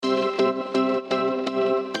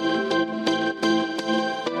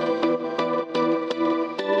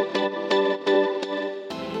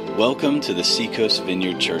Welcome to the Seacoast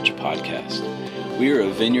Vineyard Church podcast. We are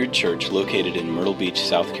a vineyard church located in Myrtle Beach,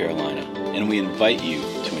 South Carolina, and we invite you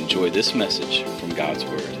to enjoy this message from God's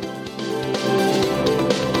Word.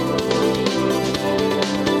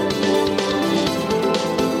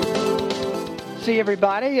 See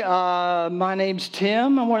everybody. My name's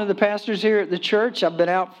Tim. I'm one of the pastors here at the church.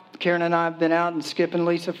 Karen and I have been out, and Skip and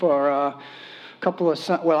Lisa for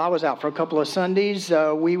I was out for a couple of Sundays.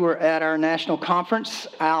 We were at our national conference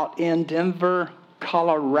out in Denver,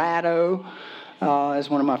 Colorado. As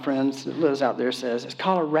one of my friends that lives out there says, it's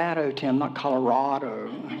Colorado, Tim, not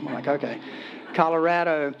Colorado. I'm like, okay,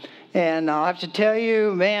 Colorado. And I have to tell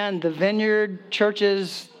you, man, the Vineyard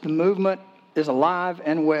churches, the movement is alive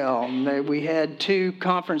and well. We had two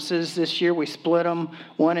conferences this year. We split them,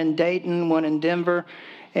 one in Dayton, one in Denver.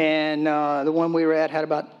 And the one we were at had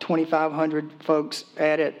about 2,500 folks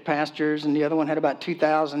at it, pastors, and the other one had about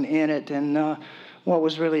 2,000 in it. And what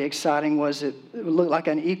was really exciting was it looked like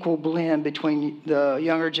an equal blend between the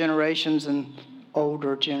younger generations and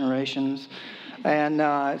older generations. And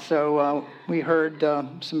so we heard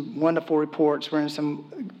some wonderful reports. We're in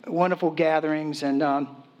some wonderful gatherings, and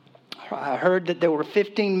I heard that there were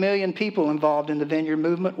 15 million people involved in the Vineyard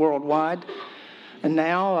movement worldwide. And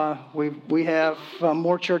now we have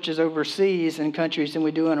more churches overseas in countries than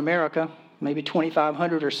we do in America, maybe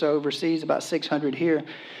 2,500 or so overseas, about 600 here.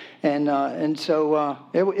 And so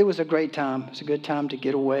it was a great time. It was a good time to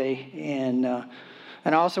get away. And I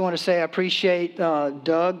also want to say I appreciate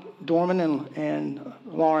Doug Dorman and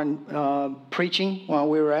Lauren preaching while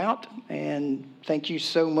we were out. And thank you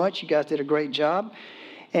so much. You guys did a great job.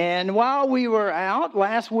 And while we were out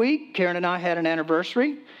last week, Karen and I had an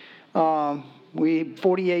anniversary.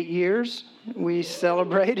 48 years we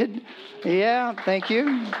celebrated. Yeah, thank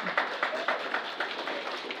you.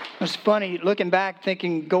 It's funny looking back,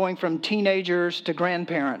 thinking going from teenagers to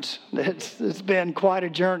grandparents. It's been quite a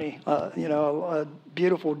journey, a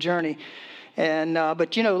beautiful journey. And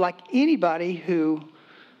but like anybody who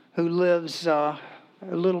lives a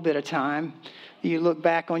little bit of time, you look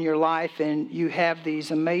back on your life and you have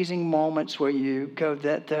these amazing moments where you go,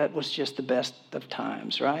 that was just the best of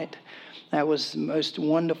times, right? That was the most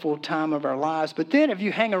wonderful time of our lives. But then if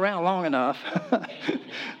you hang around long enough,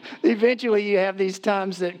 eventually you have these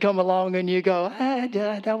times that come along and you go,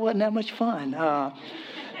 that wasn't that much fun. I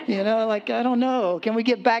don't know. Can we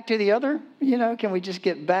get back to the other? Can we just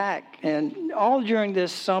get back? And all during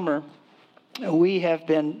this summer, I've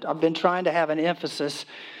been trying to have an emphasis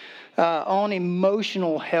on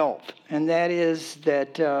emotional health. And that is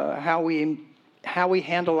that how we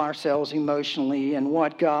handle ourselves emotionally and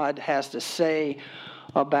what God has to say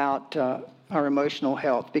about our emotional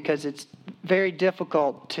health, because it's very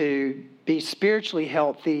difficult to be spiritually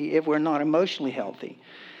healthy if we're not emotionally healthy.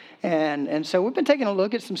 And so we've been taking a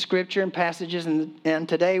look at some scripture and passages, and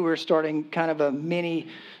today we're starting kind of a new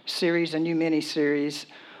mini-series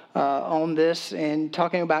on this, and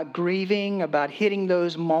talking about grieving, about hitting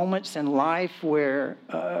those moments in life where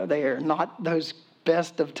they are not those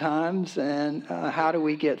best of times, and how do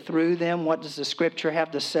we get through them? What does the scripture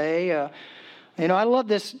have to say? I love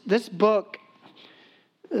this book.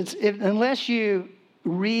 Unless you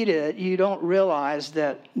read it, you don't realize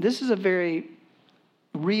that this is a very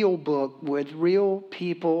real book with real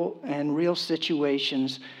people and real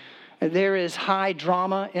situations. There is high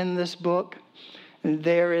drama in this book.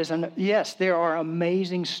 There are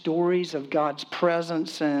amazing stories of God's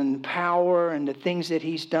presence and power and the things that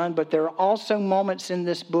He's done, but there are also moments in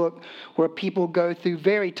this book where people go through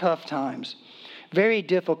very tough times, very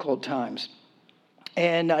difficult times.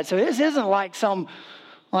 And so this isn't like the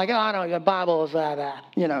Bible is like that.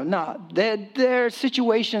 No. There are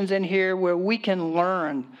situations in here where we can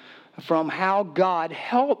learn from how God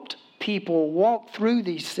helped people walk through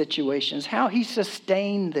these situations, how He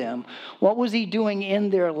sustained them, what was He doing in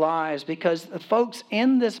their lives, because the folks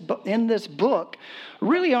in this book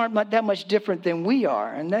really aren't that much different than we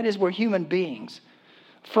are, and that is we're human beings,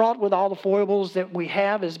 fraught with all the foibles that we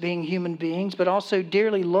have as being human beings, but also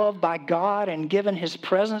dearly loved by God and given His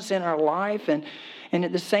presence in our life, and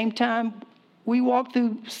at the same time, we walk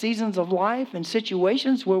through seasons of life and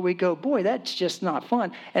situations where we go, boy, that's just not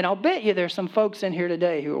fun. And I'll bet you there's some folks in here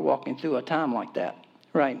today who are walking through a time like that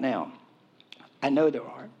right now. I know there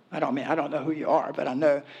are. I don't know who you are, but I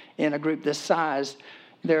know in a group this size,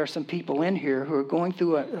 there are some people in here who are going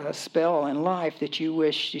through a spell in life that you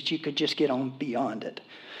wish that you could just get on beyond it.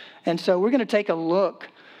 And so we're going to take a look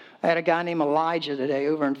I had a guy named Elijah today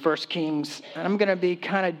over in 1 Kings, and I'm going to be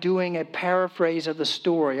kind of doing a paraphrase of the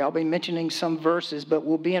story. I'll be mentioning some verses, but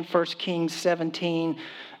we'll be in 1 Kings 17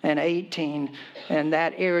 and 18, and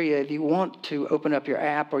that area, if you want to open up your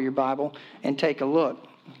app or your Bible and take a look.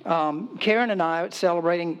 Karen and I are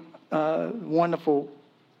celebrating wonderful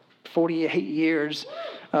 48 years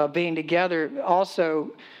being together.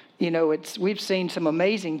 Also, we've seen some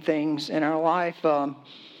amazing things in our life. I'm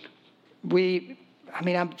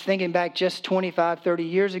thinking back just 25, 30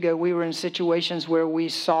 years ago, we were in situations where I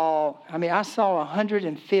saw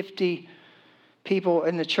 150 people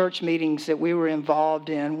in the church meetings that we were involved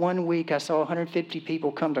in. One week, I saw 150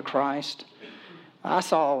 people come to Christ. I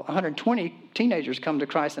saw 120 teenagers come to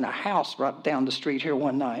Christ in a house right down the street here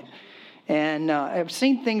one night. And I've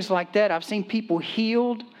seen things like that. I've seen people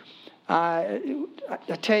healed. I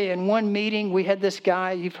tell you, in one meeting, we had this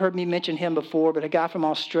guy, you've heard me mention him before, but a guy from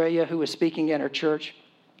Australia who was speaking at our church.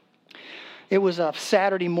 It was a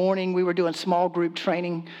Saturday morning. We were doing small group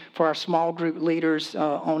training for our small group leaders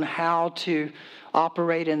on how to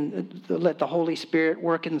operate and let the Holy Spirit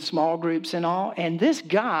work in small groups and all. And this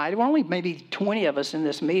guy, there were only maybe 20 of us in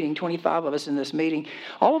this meeting, 25 of us in this meeting.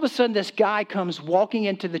 All of a sudden, this guy comes walking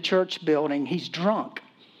into the church building. He's drunk.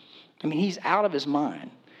 He's out of his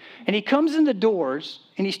mind. And he comes in the doors,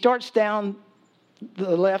 and he starts down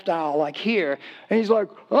the left aisle like here, and he's like,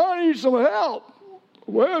 I need some help.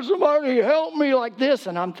 Will somebody help me like this?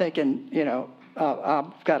 And I'm thinking,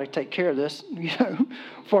 I've got to take care of this,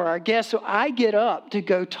 for our guest. So I get up to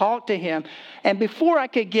go talk to him. And before I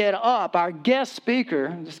could get up, our guest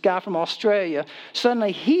speaker, this guy from Australia,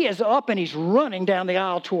 suddenly he is up and he's running down the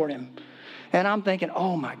aisle toward him. And I'm thinking,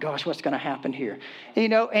 oh my gosh, what's going to happen here?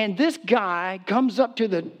 And this guy comes up to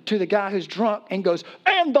the guy who's drunk and goes,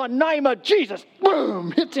 in the name of Jesus,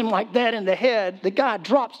 boom, hits him like that in the head. The guy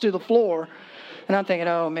drops to the floor. And I'm thinking,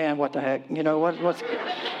 oh man, what the heck?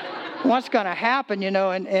 What's going to happen?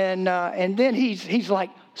 And then he's like,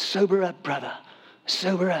 sober up, brother,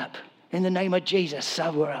 sober up. In the name of Jesus,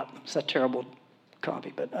 sober up. It's a terrible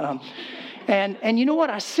copy, but and you know what?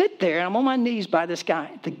 I sit there and I'm on my knees by this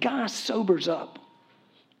guy. The guy sobers up.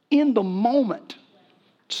 In the moment,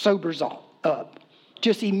 sobers up.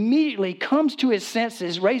 Just immediately comes to his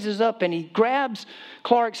senses, raises up, and he grabs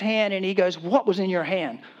Clark's hand and he goes, what was in your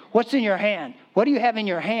hand? What's in your hand? What do you have in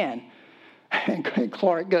your hand? And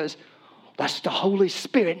Clark goes, that's the Holy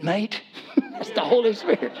Spirit, mate. That's the Holy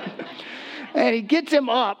Spirit. And he gets him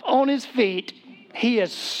up on his feet. He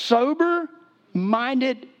is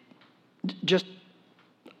sober-minded.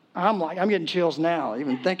 I'm getting chills now,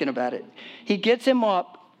 even thinking about it. He gets him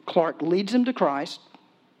up. Clark leads him to Christ,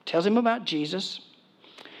 tells him about Jesus,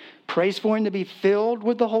 prays for him to be filled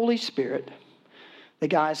with the Holy Spirit. The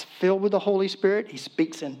guy's filled with the Holy Spirit. He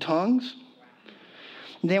speaks in tongues.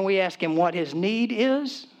 Then we ask him what his need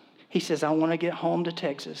is. He says, I want to get home to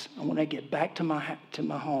Texas. I want to get back to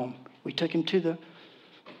my home. We took him to the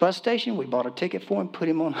bus station. We bought a ticket for him, put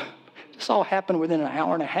him on. This all happened within an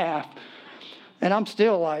hour and a half. And I'm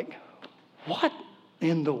still like, what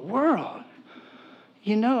in the world?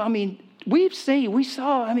 We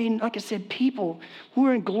saw, like I said, people who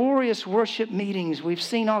were in glorious worship meetings. We've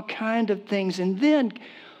seen all kinds of things. And then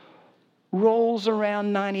rolls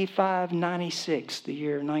around 95, 96, the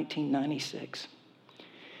year 1996.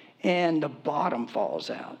 And the bottom falls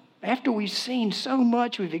out. After we've seen so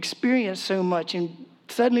much, we've experienced so much, and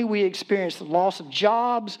suddenly we experience the loss of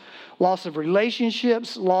jobs, loss of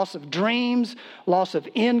relationships, loss of dreams, loss of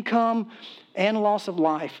income, and loss of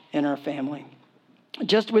life in our family.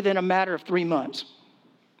 Just within a matter of 3 months,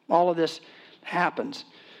 all of this happens.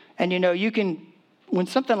 And when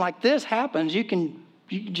something like this happens, you can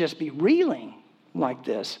just be reeling like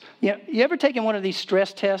this. You ever taken one of these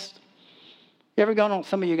stress tests? You ever gone on?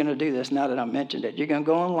 Some of you are going to do this now that I mentioned it. You're going to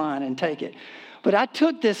go online and take it. But I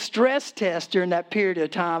took this stress test during that period of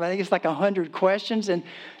time. I think it's like 100 questions. And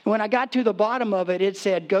when I got to the bottom of it, it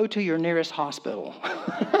said, go to your nearest hospital.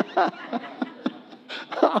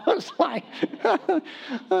 I was like,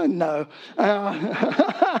 no.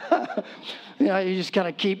 You just got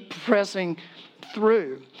to keep pressing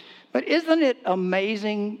through. But isn't it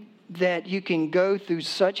amazing that you can go through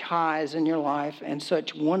such highs in your life and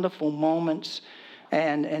such wonderful moments,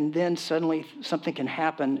 and then suddenly something can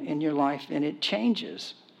happen in your life and it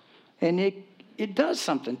changes. And it does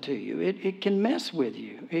something to you. It can mess with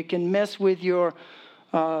you. It can mess with your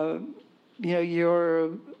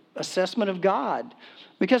assessment of God.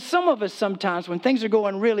 Because some of us sometimes, when things are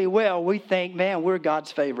going really well, we think, man, we're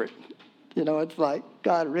God's favorite. It's like,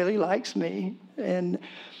 God really likes me. And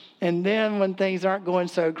And then when things aren't going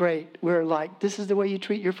so great, we're like, this is the way you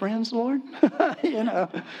treat your friends, Lord?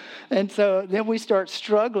 And so then we start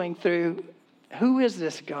struggling through, who is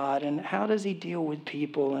this God? And how does he deal with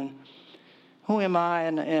people? And who am I?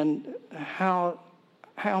 And how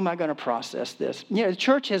am I going to process this? The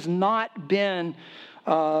church has not been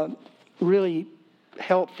really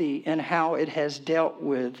healthy in how it has dealt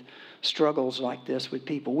with struggles like this with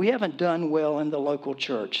people. We haven't done well in the local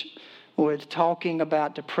church with talking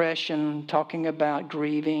about depression, talking about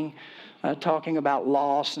grieving, talking about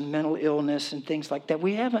loss and mental illness and things like that.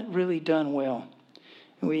 We haven't really done well.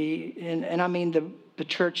 And I mean the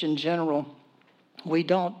church in general, we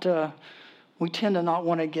tend to not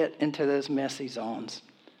want to get into those messy zones.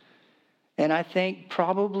 And I think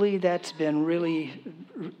probably that's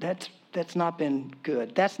not been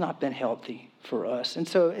good. That's not been healthy for us. And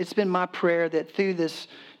so it's been my prayer that through these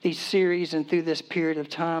series and through this period of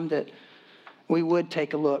time that we would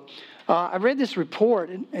take a look. I read this report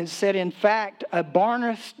and said, in fact, a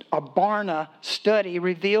Barna study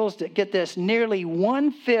reveals that, get this, nearly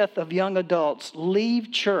 1/5 of young adults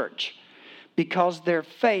leave church because their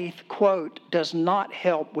faith, quote, does not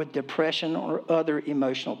help with depression or other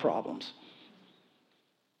emotional problems.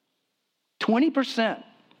 20%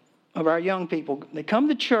 of our young people, they come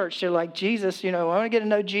to church, they're like, Jesus, I want to get to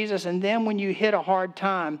know Jesus. And then when you hit a hard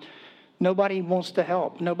time, nobody wants to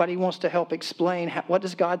help. Nobody wants to help explain what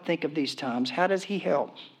does God think of these times? How does he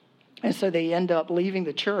help? And so they end up leaving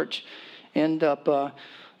the church, end up,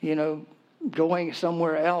 going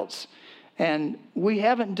somewhere else. And we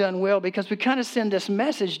haven't done well because we kind of send this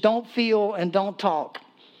message, don't feel and don't talk.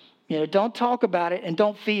 Don't talk about it and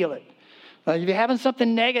don't feel it. If you're having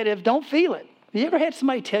something negative, don't feel it. Have you ever had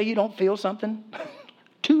somebody tell you don't feel something?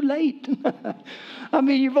 Too late. I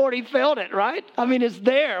mean, you've already felt it, right? I mean, it's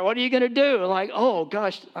there. What are you going to do? Like, oh,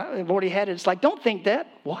 gosh, I've already had it. It's like, don't think that.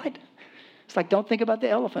 What? It's like, don't think about the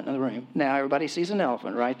elephant in the room. Now everybody sees an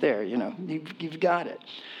elephant right there. You've got it.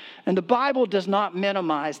 And the Bible does not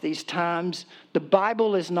minimize these times. The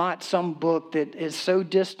Bible is not some book that is so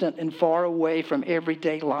distant and far away from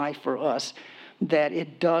everyday life for us that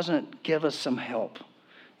it doesn't give us some help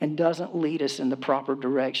and doesn't lead us in the proper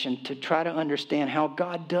direction to try to understand how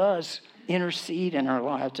God does intercede in our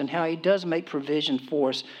lives and how he does make provision for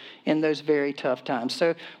us in those very tough times.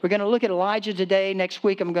 So we're going to look at Elijah today. Next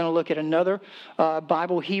week, I'm going to look at another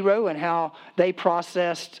Bible hero and how they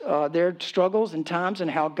processed their struggles and times and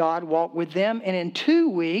how God walked with them. And in 2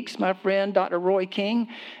 weeks, my friend, Dr. Roy King,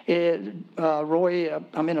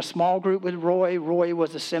 I'm in a small group with Roy. Roy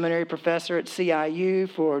was a seminary professor at CIU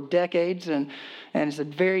for decades and is a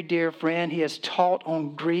very dear friend. He has taught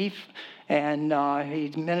on grief. And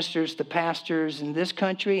he ministers to pastors in this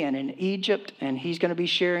country and in Egypt. And he's going to be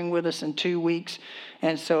sharing with us in 2 weeks.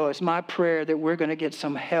 And so it's my prayer that we're going to get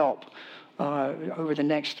some help over the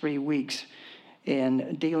next 3 weeks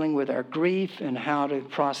in dealing with our grief and how to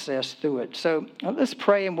process through it. So let's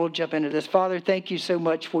pray and we'll jump into this. Father, thank you so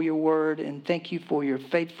much for your word. And thank you for your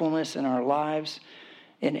faithfulness in our lives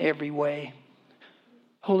in every way.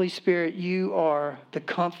 Holy Spirit, you are the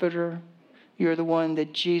comforter. You're the one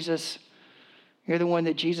that Jesus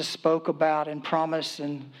spoke about and promised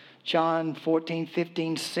in John 14,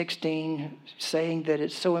 15, 16, saying that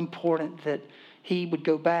it's so important that he would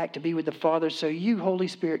go back to be with the Father so you, Holy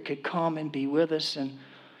Spirit, could come and be with us. And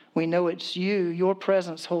we know it's you, your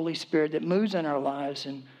presence, Holy Spirit, that moves in our lives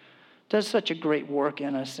and does such a great work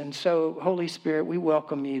in us. And so, Holy Spirit, we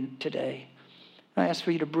welcome you today. I ask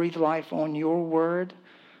for you to breathe life on your word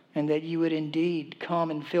and that you would indeed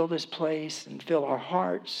come and fill this place and fill our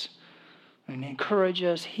hearts and encourage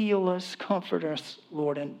us, heal us, comfort us,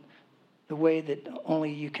 Lord, in the way that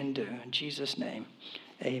only you can do. In Jesus' name,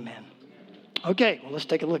 amen. Okay, well, let's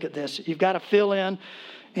take a look at this. You've got to fill in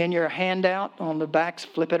your handout on the backs.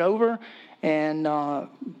 Flip it over, and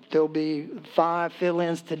there'll be 5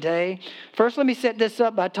 fill-ins today. First, let me set this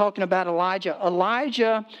up by talking about Elijah.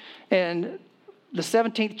 Elijah in the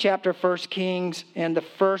 17th chapter of 1 Kings and the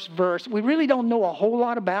first verse, we really don't know a whole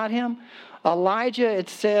lot about him. Elijah, it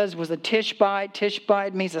says, was a Tishbite.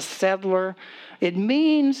 Tishbite means a settler. It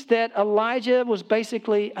means that Elijah was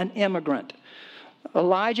basically an immigrant.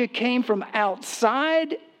 Elijah came from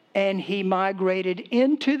outside and he migrated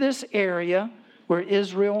into this area where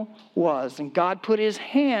Israel was. And God put his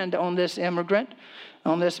hand on this immigrant,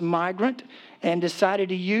 on this migrant, and decided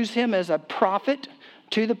to use him as a prophet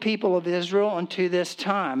to the people of Israel unto this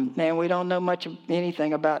time. And we don't know much of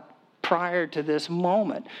anything about prior to this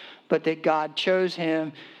moment, but that God chose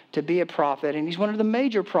him to be a prophet. And he's one of the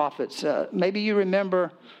major prophets. Maybe you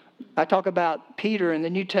remember I talk about Peter in the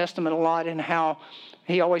New Testament a lot and how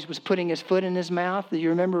he always was putting his foot in his mouth. You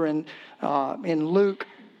remember in Luke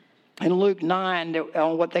 9,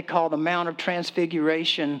 on what they call the Mount of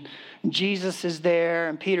Transfiguration, Jesus is there,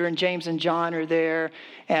 and Peter and James and John are there,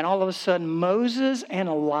 and all of a sudden Moses and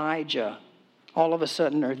Elijah all of a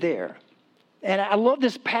sudden are there. And I love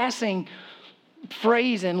this passing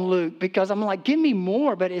phrase in Luke because I'm like, give me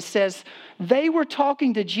more. But it says they were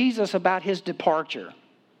talking to Jesus about his departure.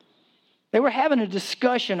 They were having a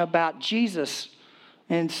discussion about Jesus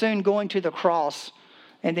and soon going to the cross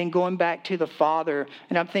and then going back to the Father.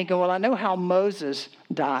 And I'm thinking, well, I know how Moses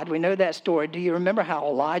died. We know that story. Do you remember how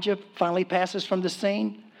Elijah finally passes from the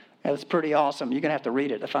scene? That's pretty awesome. You're going to have to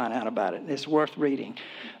read it to find out about it. It's worth reading.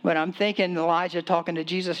 But I'm thinking Elijah talking to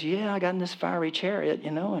Jesus, I got in this fiery chariot,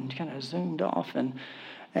 and kind of zoomed off.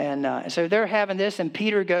 And so they're having this, and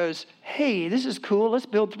Peter goes, hey, this is cool. Let's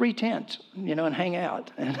build 3 tents, and hang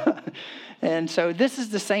out. And so this is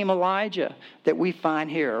the same Elijah that we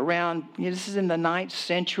find here around, this is in the 9th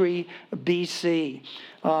century BC.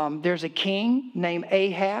 There's a king named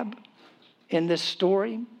Ahab in this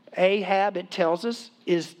story. Ahab, it tells us,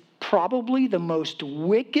 is probably the most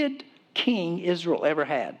wicked king Israel ever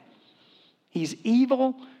had. He's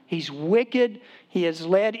evil. He's wicked. He has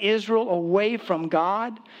led Israel away from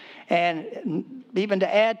God. And even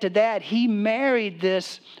to add to that, he married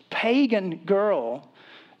this pagan girl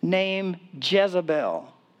named Jezebel.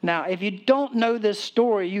 Now, if you don't know this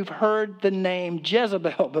story, you've heard the name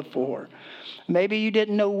Jezebel before. Maybe you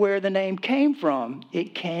didn't know where the name came from.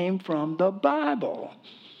 It came from the Bible.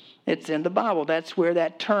 It's in the Bible. That's where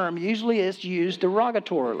that term usually is used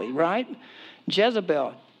derogatorily, right?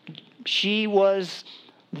 Jezebel. She was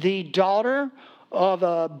the daughter of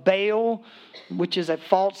a Baal, which is a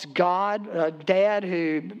false god, a dad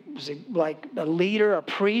who was like a leader, a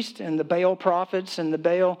priest in the Baal prophets and the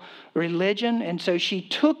Baal religion. And so she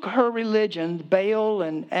took her religion, Baal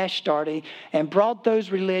and Ashtarti, and brought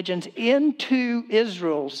those religions into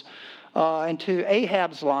Israel's, into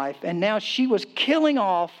Ahab's life. And now she was killing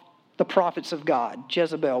off the prophets of God.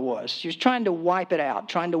 Jezebel was. She was trying to wipe it out,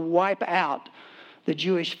 trying to wipe out the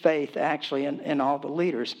Jewish faith, actually, and all the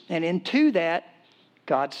leaders. And into that,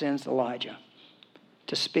 God sends Elijah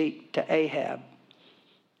to speak to Ahab,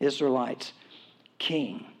 Israelites'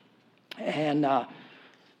 king. And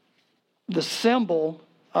the symbol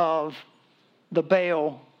of the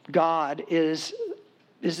Baal god is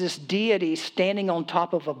this deity standing on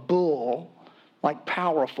top of a bull, like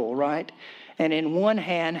powerful, right? And in one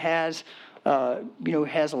hand has a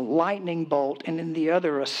lightning bolt, and in the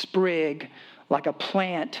other a sprig, like a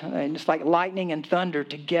plant, and it's like lightning and thunder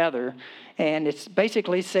together. And it's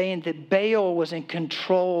basically saying that Baal was in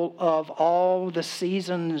control of all the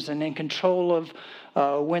seasons and in control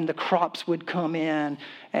of when the crops would come in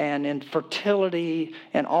and in fertility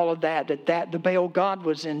and all of that the Baal god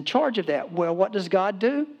was in charge of that. Well, what does God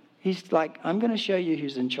do? He's like, I'm going to show you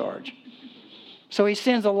who's in charge. So he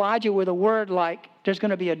sends Elijah with a word like, there's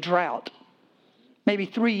going to be a drought. Maybe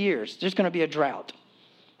 3 years, there's going to be a drought.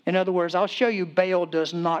 In other words, I'll show you Baal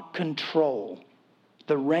does not control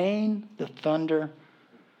the rain, the thunder,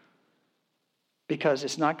 because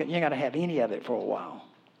it's not you're not going to have any of it for a while.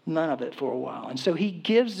 None of it for a while. And so he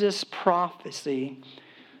gives this prophecy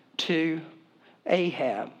to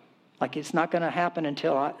Ahab. Like it's not going to happen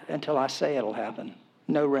until I say it'll happen.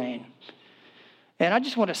 No rain. And I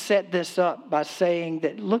just want to set this up by saying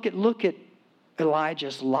that look at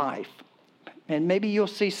Elijah's life. And maybe you'll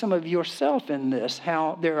see some of yourself in this,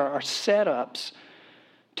 how there are setups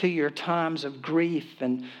to your times of grief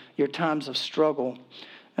and your times of struggle.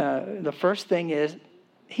 The first thing is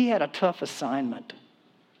he had a tough assignment.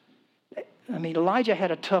 I mean, Elijah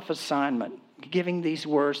had a tough assignment, giving these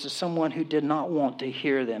words to someone who did not want to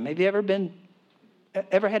hear them. Have you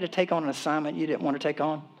ever had to take on an assignment you didn't want to take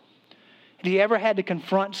on? Have you ever had to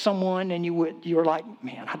confront someone and you were like,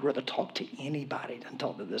 man, I'd rather talk to anybody than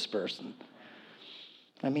talk to this person?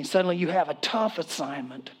 I mean, suddenly you have a tough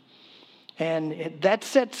assignment. And that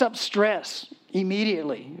sets up stress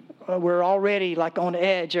immediately. We're already like on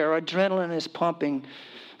edge. Our adrenaline is pumping.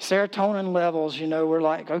 Serotonin levels, we're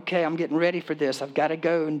like, okay, I'm getting ready for this. I've got to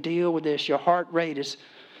go and deal with this. Your heart rate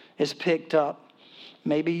is picked up.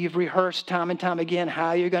 Maybe you've rehearsed time and time again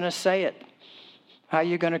how you're going to say it, how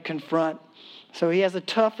you're going to confront. So he has a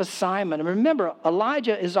tough assignment. And remember,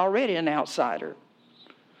 Elijah is already an outsider.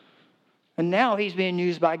 And now he's being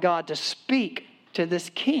used by God to speak to this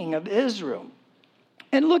king of Israel.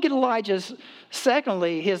 And look at Elijah's,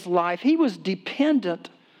 secondly, his life. He was dependent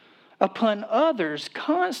upon others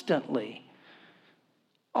constantly.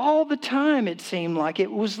 All the time, it seemed like.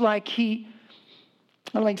 It was like he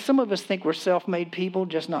I think some of us think we're self-made people,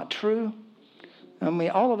 just not true. I mean,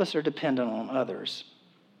 all of us are dependent on others.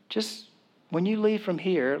 Just when you leave from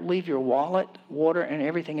here, leave your wallet, water, and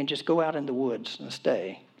everything, and just go out in the woods and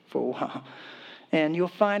stay for a while. And you'll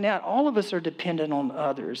find out all of us are dependent on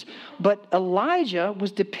others. But Elijah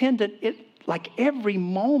was dependent like every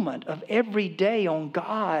moment of every day on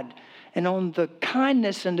God and on the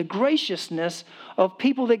kindness and the graciousness of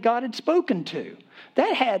people that God had spoken to.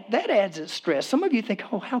 That adds its stress. Some of you think,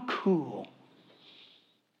 oh, how cool.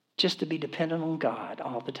 Just to be dependent on God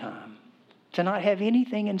all the time. To not have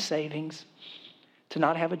anything in savings. To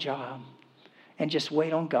not have a job. And just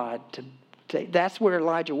wait on God. That's where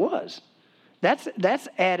Elijah was. That's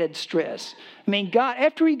added stress. I mean, God,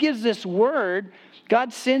 after he gives this word,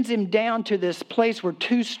 God sends him down to this place where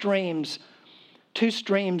two streams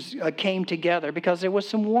came together because there was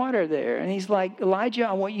some water there. And he's like, Elijah,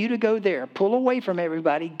 I want you to go there. Pull away from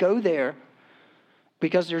everybody. Go there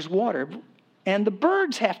because there's water. And the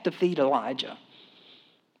birds have to feed Elijah.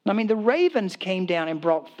 I mean, the ravens came down and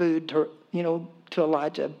brought food to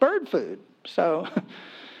Elijah, bird food. So,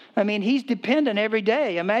 I mean, he's dependent every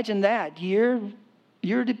day. Imagine that. You're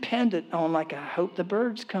dependent on, like, I hope the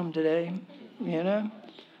birds come today. I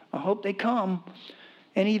hope they come.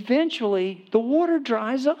 And eventually, the water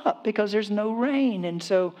dries up because there's no rain. And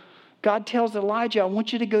so God tells Elijah, I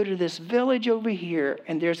want you to go to this village over here,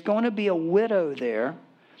 and there's going to be a widow there.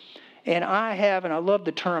 And I love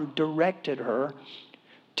the term, directed her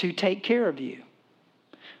to take care of you.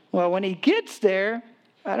 Well, when he gets there,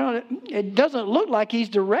 it doesn't look like he's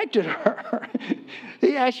directed her.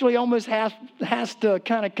 He actually almost has to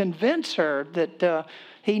kind of convince her that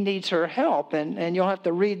he needs her help. And you'll have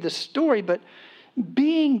to read the story. But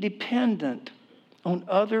being dependent on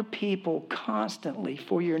other people constantly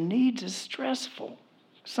for your needs is stressful.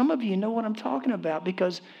 Some of you know what I'm talking about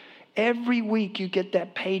because every week you get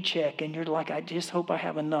that paycheck and you're like, I just hope I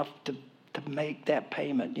have enough to make that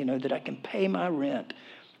payment, that I can pay my rent,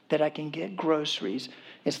 that I can get groceries.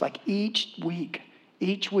 It's like each week,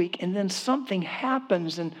 and then something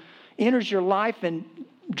happens and enters your life and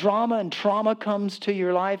drama and trauma comes to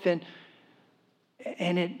your life and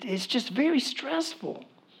it's just very stressful.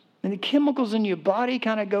 And the chemicals in your body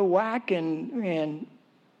kind of go whack and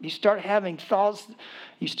you start having thoughts,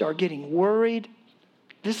 you start getting worried.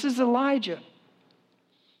 This is Elijah.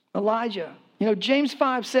 James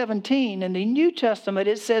 5:17 in the New Testament,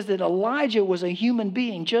 it says that Elijah was a human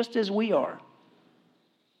being just as we are.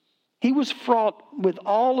 He was fraught with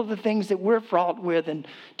all of the things that we're fraught with and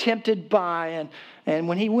tempted by. And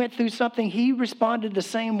when he went through something, he responded the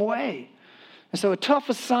same way. And so a tough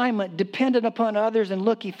assignment dependent upon others. And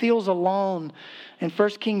look, he feels alone. In 1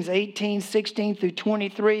 Kings 18:16 through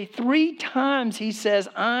 23, 3 times he says,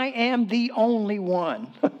 I am the only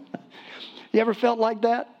one. You ever felt like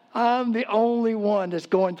that? I'm the only one that's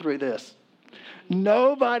going through this.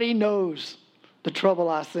 Nobody knows the trouble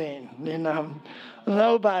I've seen.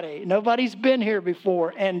 Nobody's been here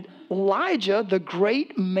before. And Elijah, the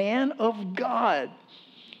great man of God,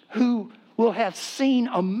 who will have seen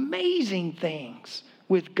amazing things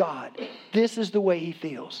with God, this is the way he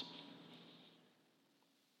feels.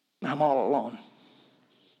 I'm all alone.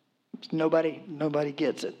 Nobody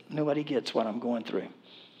gets it. Nobody gets what I'm going through.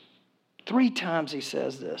 3 times he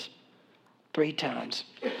says this. 3 times.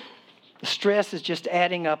 The stress is just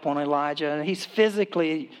adding up on Elijah, and he's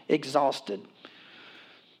physically exhausted.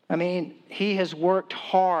 I mean, he has worked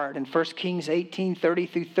hard. In 1 Kings 18:30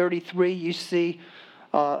 through 33, you see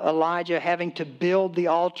Elijah having to build the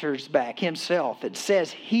altars back himself. It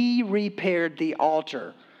says he repaired the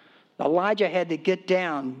altar. Elijah had to get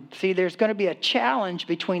down. See, there's going to be a challenge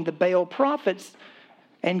between the Baal prophets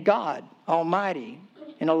and God Almighty.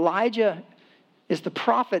 And Elijah is the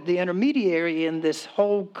prophet, the intermediary in this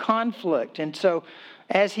whole conflict. And so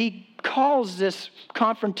as he calls this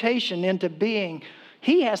confrontation into being,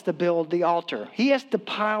 he has to build the altar. He has to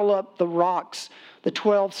pile up the rocks, the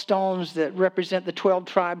 12 stones that represent the 12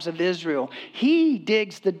 tribes of Israel. He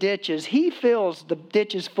digs the ditches. He fills the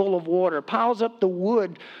ditches full of water, piles up the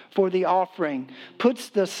wood for the offering, puts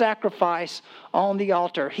the sacrifice on the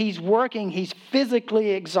altar. He's working. He's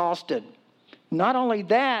physically exhausted. Not only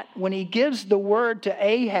that, when he gives the word to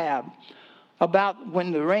Ahab about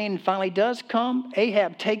when the rain finally does come,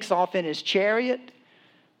 Ahab takes off in his chariot.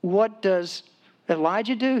 What does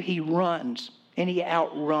Elijah do? He runs, and he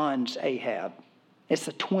outruns Ahab. It's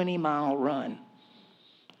a 20-mile run.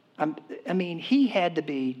 I mean, he had to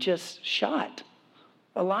be just shot.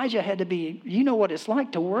 Elijah had to be, you know what it's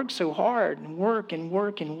like to work so hard and work and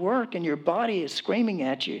work and work, and your body is screaming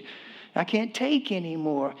at you, I can't take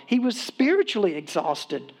anymore. He was spiritually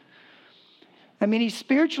exhausted. I mean, he's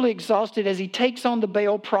spiritually exhausted as he takes on the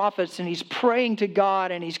Baal prophets and he's praying to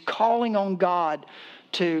God and he's calling on God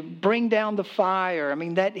to bring down the fire. I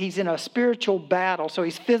mean, that he's in a spiritual battle. So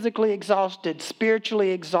he's physically exhausted, spiritually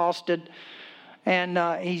exhausted, and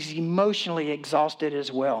he's emotionally exhausted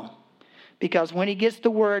as well. Because when he gets the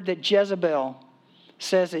word that Jezebel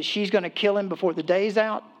says that she's going to kill him before the day's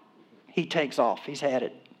out, he takes off. He's had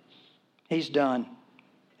it. He's done.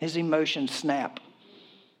 His emotions snap.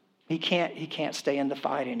 He can't stay in the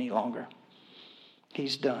fight any longer.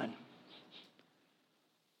 He's done.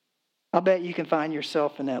 I bet you can find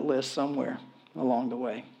yourself in that list somewhere along the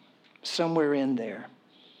way. Somewhere in there.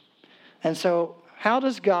 And so, how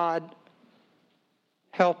does God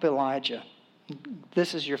help Elijah?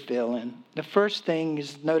 This is your fill-in. The first thing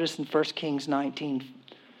is, notice in 1 Kings 19,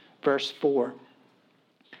 verse 4.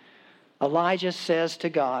 Elijah says to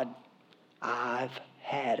God, I've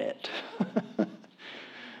had it.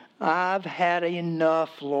 I've had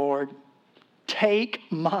enough, Lord. Take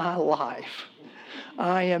my life.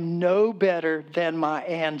 I am no better than my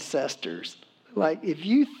ancestors. Like, if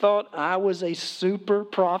you thought I was a super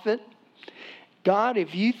prophet, God,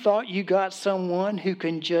 if you thought you got someone who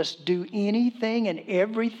can just do anything and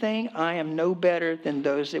everything, I am no better than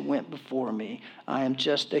those that went before me. I am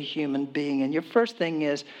just a human being. And your first thing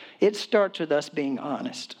is, it starts with us being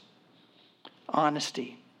honest.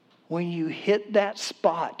 Honesty. When you hit that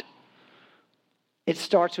spot, it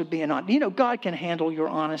starts with being honest. You know, God can handle your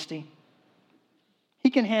honesty. He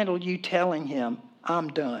can handle you telling him, I'm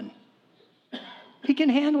done. He can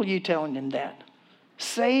handle you telling him that.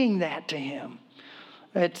 Saying that to him.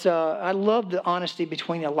 I love the honesty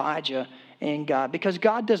between Elijah and God, because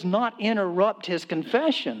God does not interrupt his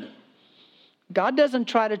confession. God doesn't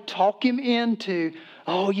try to talk him into,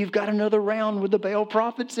 oh, you've got another round with the Baal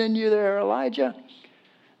prophets in you there, Elijah.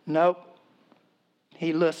 Nope.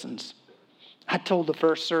 He listens. I told the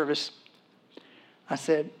first service, I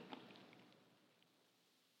said,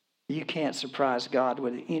 you can't surprise God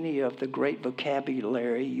with any of the great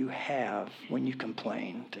vocabulary you have when you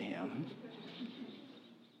complain to him.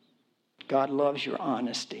 God loves your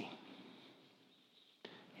honesty.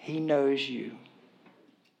 He knows you.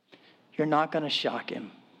 You're not going to shock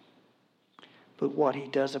him. But what he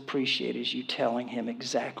does appreciate is you telling him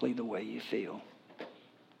exactly the way you feel.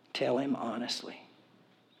 Tell him honestly.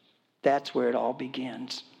 That's where it all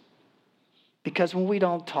begins. Because when we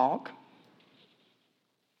don't talk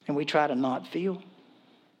and we try to not feel,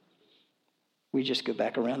 we just go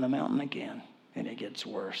back around the mountain again and it gets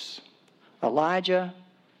worse. Elijah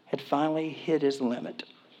had finally hit his limit.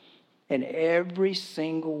 And every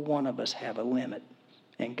single one of us have a limit.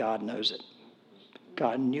 And God knows it.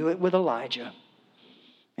 God knew it with Elijah.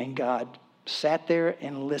 And God sat there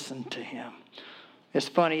and listened to him. It's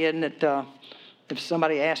funny, isn't it? If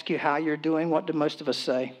somebody asks you how you're doing, what do most of us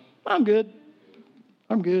say? I'm good.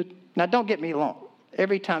 I'm good. Now, don't get me wrong.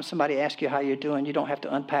 Every time somebody asks you how you're doing, you don't have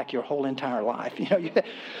to unpack your whole entire life. You know,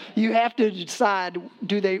 you have to decide,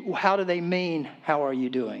 how do they mean, how are you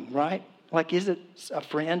doing, right? Like, is it a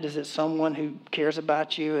friend? Is it someone who cares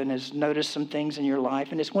about you and has noticed some things in your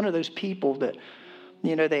life? And it's one of those people that,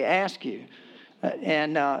 you know, they ask you.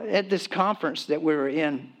 At this conference that we were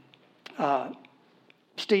in,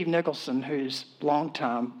 Steve Nicholson, who's a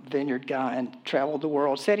longtime Vineyard guy and traveled the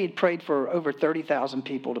world, said he'd prayed for over 30,000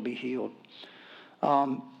 people to be healed.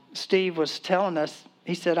 Steve was telling us,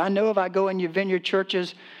 he said, I know if I go in your Vineyard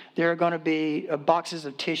churches, there are going to be boxes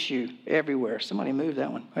of tissue everywhere. Somebody move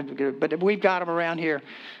that one. But we've got them around here.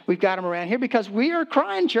 We've got them around here because we are a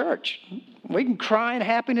crying church. We can cry in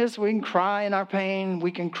happiness. We can cry in our pain.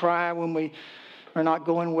 We can cry when we are not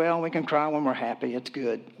going well. We can cry when we're happy. It's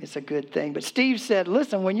good. It's a good thing. But Steve said,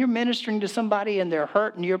 listen, when you're ministering to somebody and they're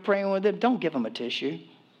hurt and you're praying with them, don't give them a tissue.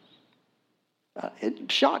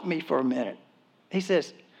 It shocked me for a minute. He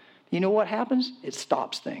says, you know what happens? It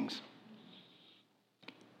stops things.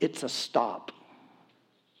 It's a stop.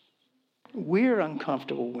 We're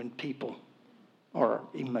uncomfortable when people are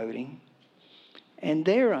emoting, and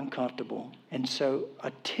they're uncomfortable. And so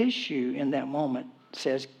a tissue in that moment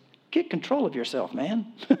says, get control of yourself,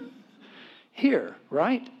 man. Here,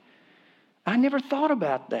 right? I never thought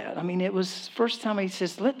about that. I mean, it was the first time he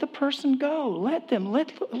says, let the person go. Let them.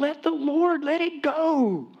 Let the Lord, let it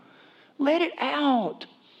go. Let it out.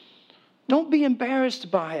 Don't be embarrassed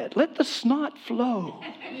by it. Let the snot flow.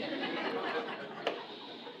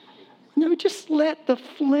 No, just let the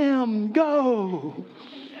phlegm go.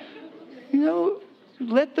 You know,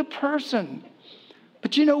 let the person.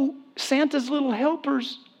 But you know, Santa's little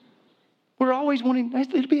helpers, we're always wanting,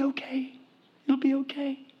 it'll be okay. It'll be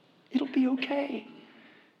okay. It'll be okay.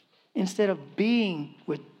 Instead of being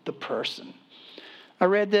with the person. I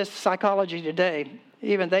read this Psychology Today.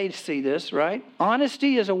 Even they see this, right?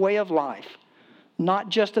 Honesty is a way of life, not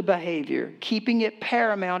just a behavior. Keeping it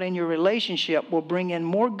paramount in your relationship will bring in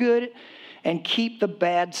more good and keep the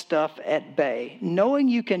bad stuff at bay. Knowing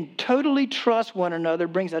you can totally trust one another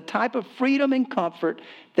brings a type of freedom and comfort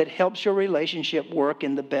that helps your relationship work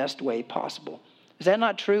in the best way possible. Is that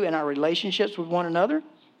not true in our relationships with one another?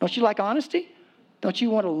 Don't you like honesty? Don't you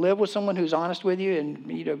want to live with someone who's honest with you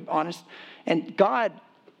and honest? And God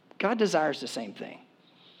desires the same thing.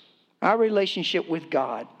 Our relationship with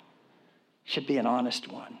God should be an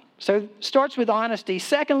honest one. So it starts with honesty.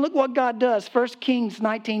 Second, look what God does. 1 Kings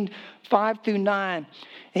 19:5-9.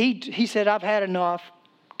 He said, I've had enough.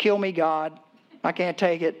 Kill me, God. I can't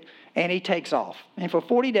take it. And he takes off. And for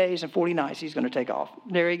 40 days and 40 nights, he's going to take off.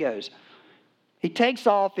 There he goes. He takes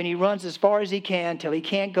off and he runs as far as he can till he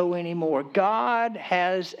can't go anymore. God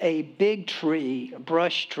has a big tree, a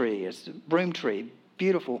brush tree. It's a broom tree,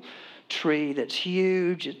 beautiful tree that's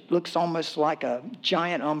huge. It looks almost like a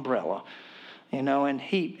giant umbrella. And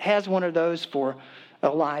he has one of those for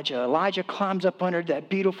Elijah. Elijah climbs up under that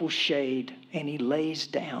beautiful shade and he lays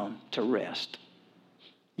down to rest.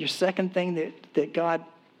 Your second thing that God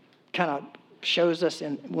kind of shows us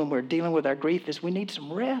when we're dealing with our grief is we need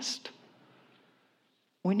some rest.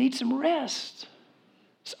 We need some rest.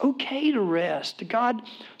 It's okay to rest. God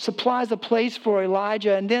supplies a place for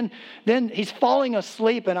Elijah, and then he's falling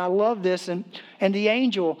asleep, and I love this. And an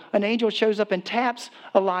angel shows up and taps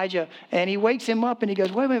Elijah, and he wakes him up, and he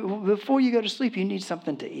goes, wait a minute, before you go to sleep, you need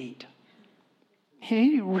something to eat. You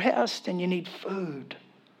need rest, and you need food.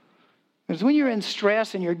 Because when you're in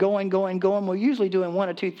stress and you're going, we're usually doing one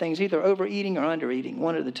of two things, either overeating or undereating,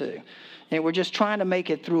 one of the two. And we're just trying to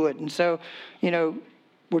make it through it. And so,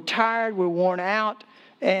 we're tired, we're worn out.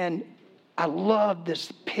 And I love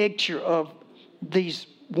this picture of these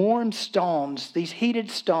warm stones, these heated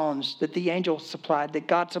stones that the angel supplied, that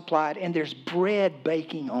God supplied, and there's bread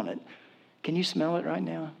baking on it. Can you smell it right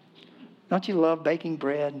now? Don't you love baking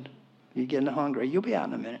bread? You're getting hungry. You'll be out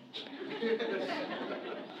in a minute.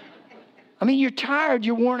 I mean, you're tired,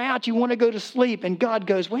 you're worn out, you want to go to sleep, and God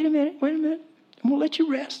goes, wait a minute. I'm going to let you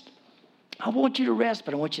rest. I want you to rest,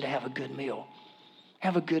 but I want you to have a good meal.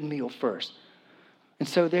 Have a good meal first. And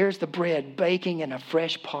so there's the bread baking in a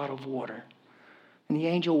fresh pot of water. And the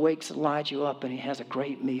angel wakes Elijah up and he has a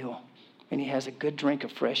great meal. And he has a good drink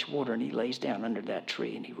of fresh water and he lays down under that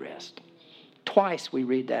tree and he rests. Twice we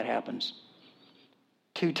read that happens.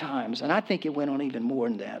 2 times. And I think it went on even more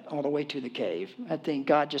than that, all the way to the cave. I think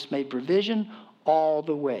God just made provision all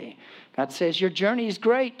the way. God says, your journey is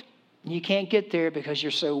great. You can't get there because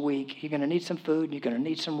you're so weak. You're going to need some food and you're going to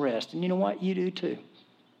need some rest. And you know what? You do too.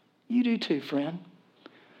 You do too, friend.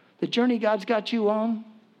 The journey God's got you on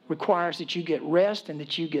requires that you get rest and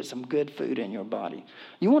that you get some good food in your body.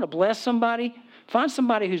 You want to bless somebody? Find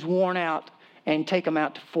somebody who's worn out and take them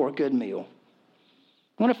out for a good meal.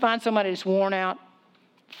 You want to find somebody that's worn out?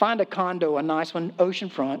 Find a condo, a nice one,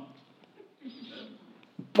 oceanfront.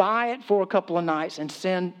 Buy it for a couple of nights and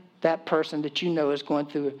send that person that you know is going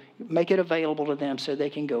through, make it available to them so they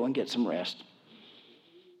can go and get some rest.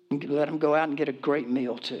 And let them go out and get a great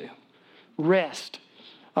meal too. Rest.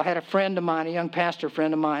 I had a friend of mine, a young pastor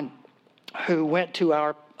friend of mine, who went to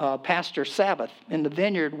our pastor Sabbath in the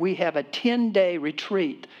vineyard. We have a 10-day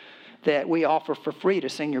retreat that we offer for free to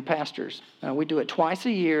senior pastors. We do it twice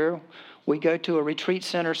a year. We go to a retreat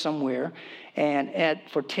center somewhere, and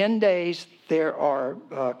for 10 days, there are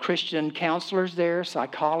Christian counselors there,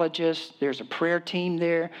 psychologists, there's a prayer team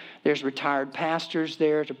there, there's retired pastors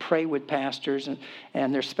there to pray with pastors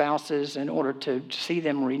and their spouses in order to see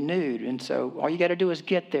them renewed. And so all you got to do is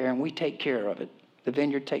get there, and we take care of it. The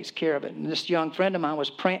vineyard takes care of it. And this young friend of mine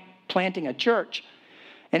was planting a church,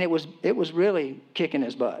 and it was really kicking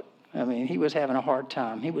his butt. I mean, he was having a hard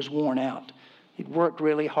time. He was worn out. He'd worked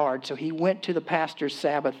really hard. So he went to the pastor's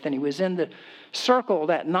Sabbath, and he was in the circle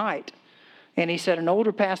that night. And he said, an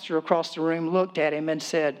older pastor across the room looked at him and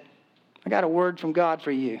said, I got a word from God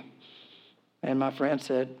for you. And my friend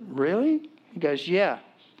said, really? He goes, yeah.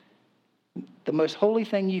 The most holy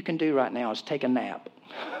thing you can do right now is take a nap.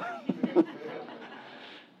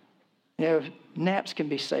 Naps can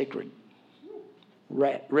be sacred.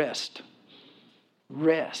 Rest.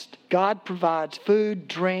 God provides food,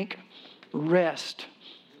 drink, rest.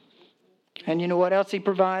 And you know what else he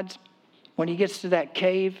provides? When he gets to that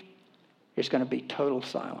cave, there's going to be total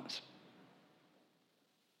silence.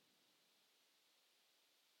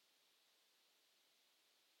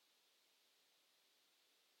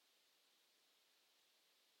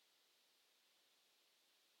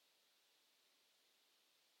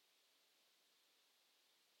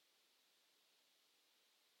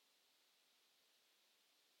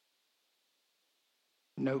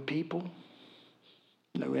 No people,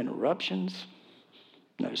 no interruptions,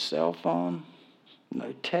 no cell phone,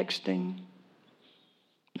 no texting,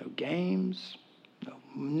 no games, no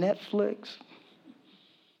Netflix.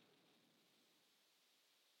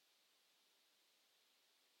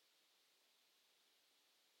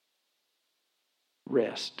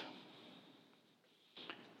 Rest.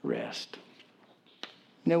 Rest.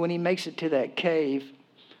 You know, when he makes it to that cave,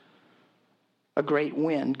 a great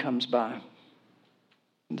wind comes by.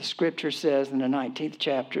 The scripture says in the 19th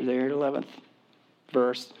chapter there, 11th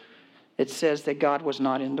verse, it says that God was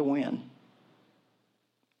not in the wind.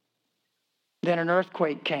 Then an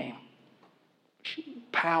earthquake came.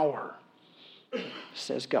 Power.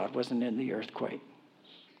 Says God wasn't in the earthquake.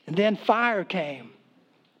 And then fire came.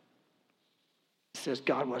 Says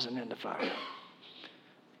God wasn't in the fire.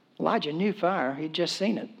 Elijah knew fire. He'd just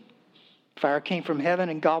seen it. Fire came from heaven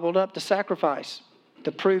and gobbled up the sacrifice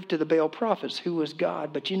to prove to the Baal prophets who was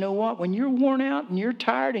God. But you know what? When you're worn out and you're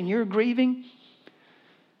tired and you're grieving,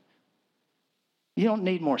 you don't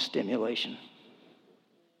need more stimulation.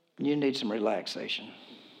 You need some relaxation.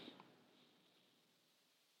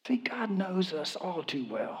 See, God knows us all too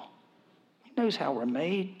well. He knows how we're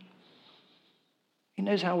made. He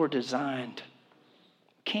knows how we're designed.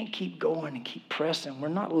 We can't keep going and keep pressing. We're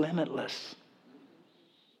not limitless.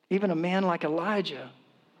 Even a man like Elijah,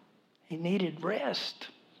 he needed rest.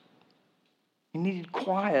 He needed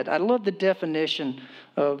quiet. I love the definition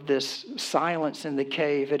of this silence in the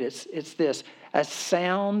cave. It's this: a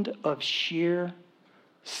sound of sheer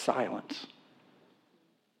silence.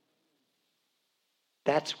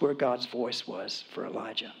 That's where God's voice was for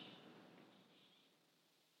Elijah.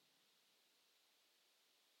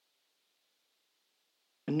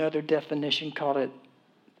 Another definition called it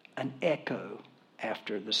an echo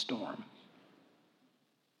after the storm.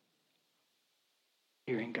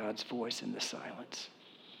 Hearing God's voice in the silence.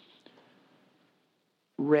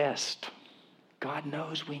 Rest. God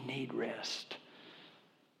knows we need rest.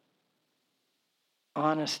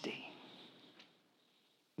 Honesty.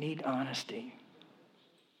 Need honesty.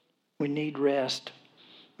 We need rest.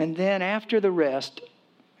 And then after the rest,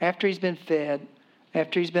 after he's been fed,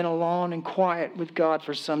 after he's been alone and quiet with God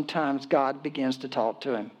for some time, God begins to talk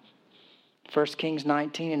to him. 1 Kings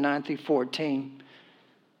 19 and 9 through 14.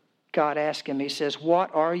 God asks him, he says,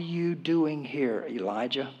 "What are you doing here,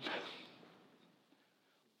 Elijah?"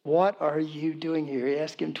 What are you doing here? He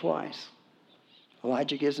asked him twice.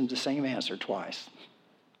 Elijah gives him the same answer twice.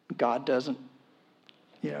 God doesn't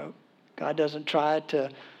try to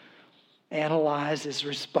analyze his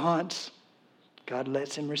response. God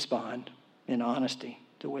lets him respond in honesty,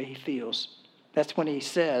 the way he feels. That's when he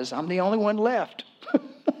says, "I'm the only one left."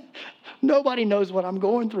 Nobody knows what I'm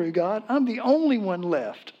going through, God. I'm the only one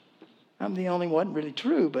left. I'm the only one. Really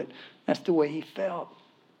true, but that's the way he felt.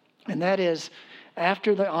 And that is,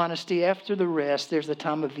 after the honesty, after the rest, there's a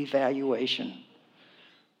time of evaluation.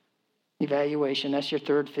 Evaluation, that's your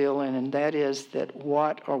third fill-in, and that is that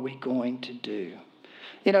what are we going to do?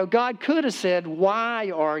 You know, God could have said,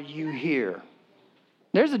 "Why are you here?"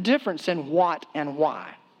 There's a difference in what and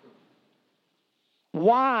why.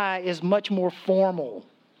 Why is much more formal.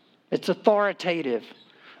 It's authoritative.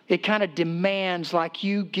 It kind of demands, like,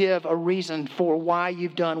 you give a reason for why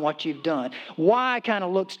you've done what you've done. Why kind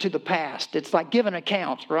of looks to the past. It's like giving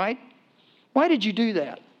accounts, right? Why did you do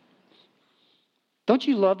that? Don't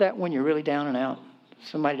you love that when you're really down and out?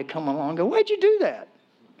 Somebody to come along and go, "Why'd you do that?"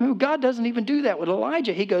 No, God doesn't even do that with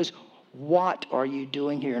Elijah. He goes, "What are you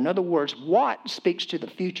doing here?" In other words, what speaks to the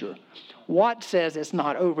future. What says it's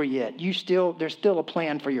not over yet. There's still a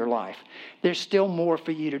plan for your life. There's still more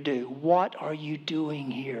for you to do. What are you doing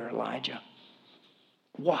here, Elijah?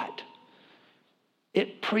 What?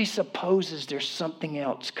 It presupposes there's something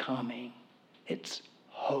else coming. It's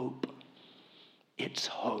hope. It's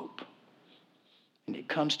hope. And it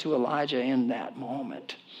comes to Elijah in that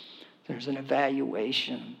moment. There's an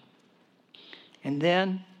evaluation. And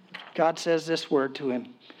then God says this word to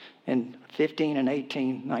him in 15 and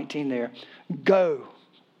 18, 19 there. Go.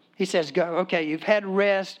 He says, go. Okay, you've had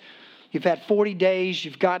rest. You've had 40 days.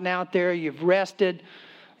 You've gotten out there. You've rested.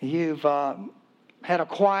 You've had a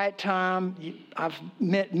quiet time. I've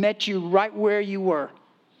met you right where you were,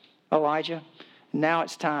 Elijah. Now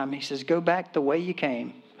it's time. He says, go back the way you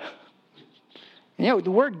came. You know,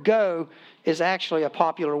 the word go is actually a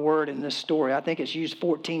popular word in this story. I think it's used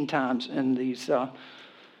 14 times in these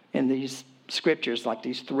scriptures, like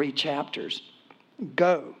these 3 chapters.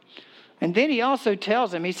 Go. And then he also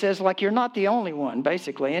tells him, he says, like, you're not the only one,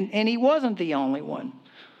 basically. And he wasn't the only one.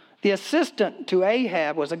 The assistant to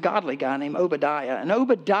Ahab was a godly guy named Obadiah. And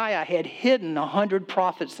Obadiah had hidden 100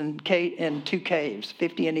 prophets in 2 caves,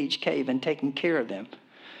 50 in each cave, and taken care of them.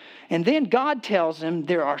 And then God tells him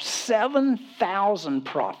there are 7,000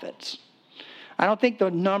 prophets. I don't think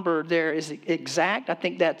the number there is exact. I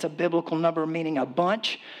think that's a biblical number meaning a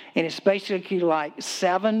bunch. And it's basically like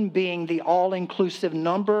 7 being the all-inclusive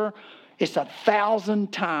number. It's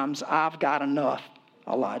 1,000 times I've got enough,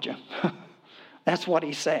 Elijah. That's what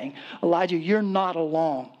he's saying. Elijah, you're not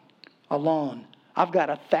alone. I've got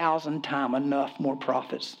 1,000 times enough more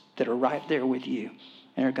prophets that are right there with you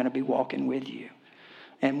and are going to be walking with you.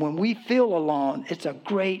 And when we feel alone, it's a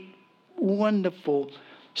great, wonderful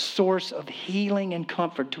source of healing and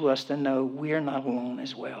comfort to us to know we're not alone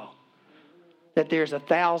as well. That there's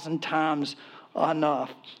 1,000 times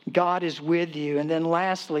enough. God is with you. And then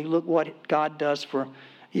lastly, look what God does for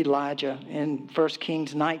Elijah in 1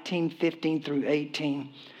 Kings 19:15 through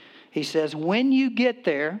 18. He says, when you get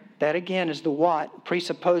there, that again is the what,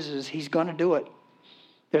 presupposes he's going to do it.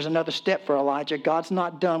 There's another step for Elijah. God's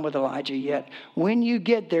not done with Elijah yet. When you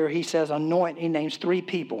get there, he says, anoint. He names 3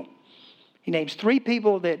 people. He names 3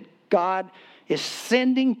 people that God is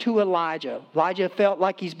sending to Elijah. Elijah felt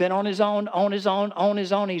like he's been on his own.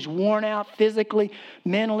 He's worn out physically,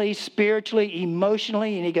 mentally, spiritually,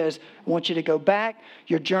 emotionally. And he goes, I want you to go back.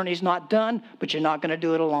 Your journey's not done, but you're not going to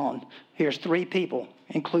do it alone. Here's 3 people,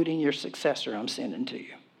 including your successor I'm sending to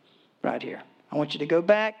you right here. I want you to go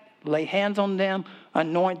back, lay hands on them,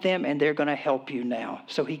 anoint them, and they're going to help you now.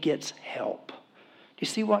 So he gets help. Do you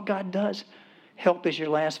see what God does? Help is your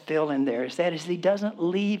last fill in there. That is, he doesn't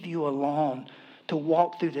leave you alone to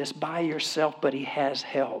walk through this by yourself, but he has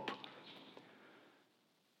help.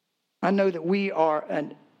 I know that we are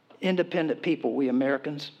an independent people, we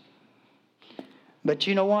Americans. But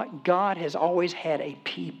you know what? God has always had a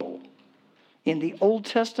people. In the Old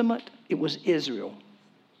Testament, it was Israel.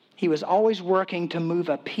 He was always working to move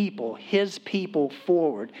a people, his people,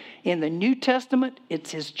 forward. In the New Testament, it's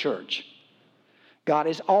his church. God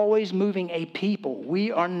is always moving a people.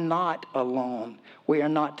 We are not alone. We are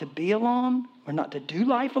not to be alone. We're not to do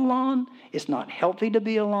life alone. It's not healthy to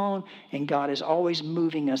be alone. And God is always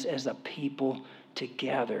moving us as a people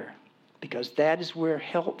together, because that is where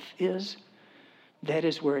health is. That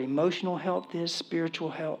is where emotional health is,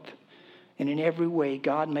 spiritual health. And in every way,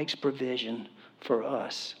 God makes provision for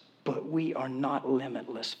us. But we are not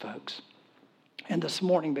limitless, folks. And this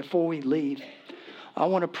morning, before we leave, I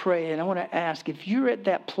want to pray and I want to ask, if you're at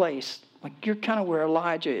that place, like you're kind of where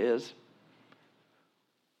Elijah is.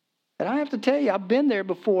 And I have to tell you, I've been there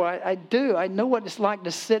before. I do. I know what it's like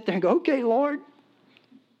to sit there and go, okay, Lord,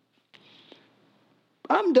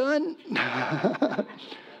 I'm done.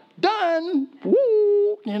 Done.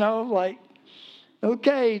 Woo. You know, like,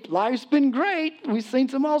 okay, life's been great. We've seen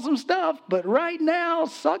some awesome stuff. But right now,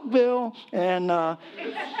 Suckville. And,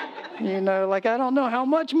 you know, like, I don't know how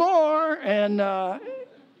much more. And,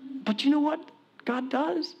 but you know what God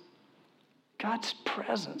does? God's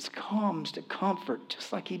presence comes to comfort,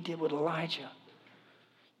 just like he did with Elijah.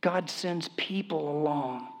 God sends people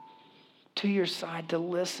along to your side to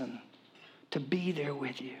listen, to be there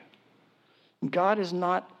with you. God has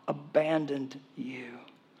not abandoned you,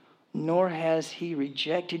 nor has he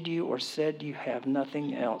rejected you or said you have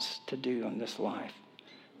nothing else to do in this life.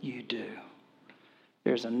 You do.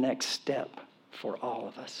 There's a next step for all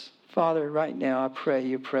of us. Father, right now I pray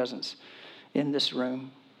your presence in this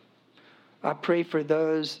room. I pray for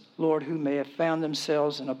those, Lord, who may have found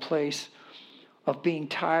themselves in a place of being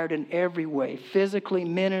tired in every way, physically,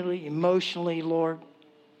 mentally, emotionally, Lord,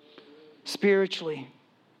 spiritually.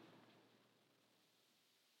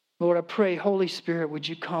 Lord, I pray, Holy Spirit, would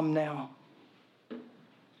you come now?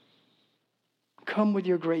 Come with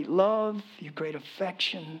your great love, your great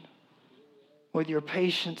affection, with your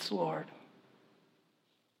patience, Lord.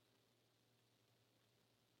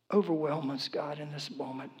 Overwhelm us, God, in this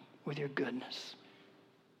moment with your goodness.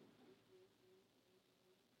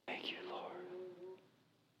 Thank you, Lord.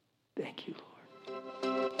 Thank you,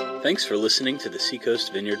 Lord. Thanks for listening to the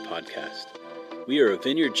Seacoast Vineyard Podcast. We are a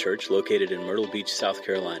vineyard church located in Myrtle Beach, South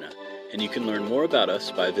Carolina, and you can learn more about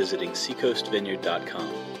us by visiting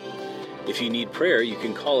seacoastvineyard.com. If you need prayer, you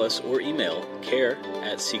can call us or email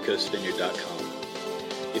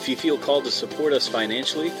care@seacoastvineyard.com. If you feel called to support us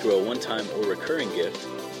financially through a one-time or recurring gift,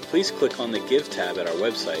 please click on the Give tab at our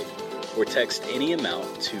website or text any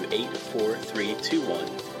amount to 84321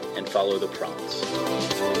 and follow the prompts.